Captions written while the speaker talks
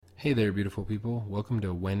Hey there, beautiful people. Welcome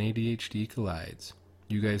to When ADHD Collides.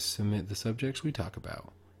 You guys submit the subjects we talk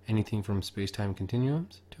about. Anything from space-time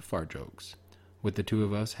continuums to fart jokes. With the two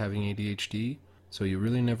of us having ADHD, so you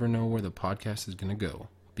really never know where the podcast is going to go,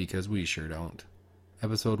 because we sure don't.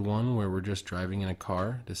 Episode 1, where we're just driving in a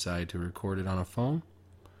car, decide to record it on a phone.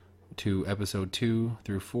 To episode 2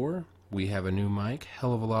 through 4, we have a new mic,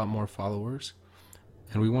 hell of a lot more followers.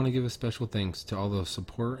 And we want to give a special thanks to all the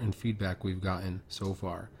support and feedback we've gotten so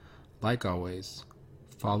far. Like always,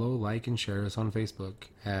 follow, like, and share us on Facebook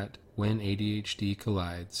at When ADHD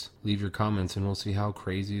Collides. Leave your comments and we'll see how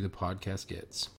crazy the podcast gets.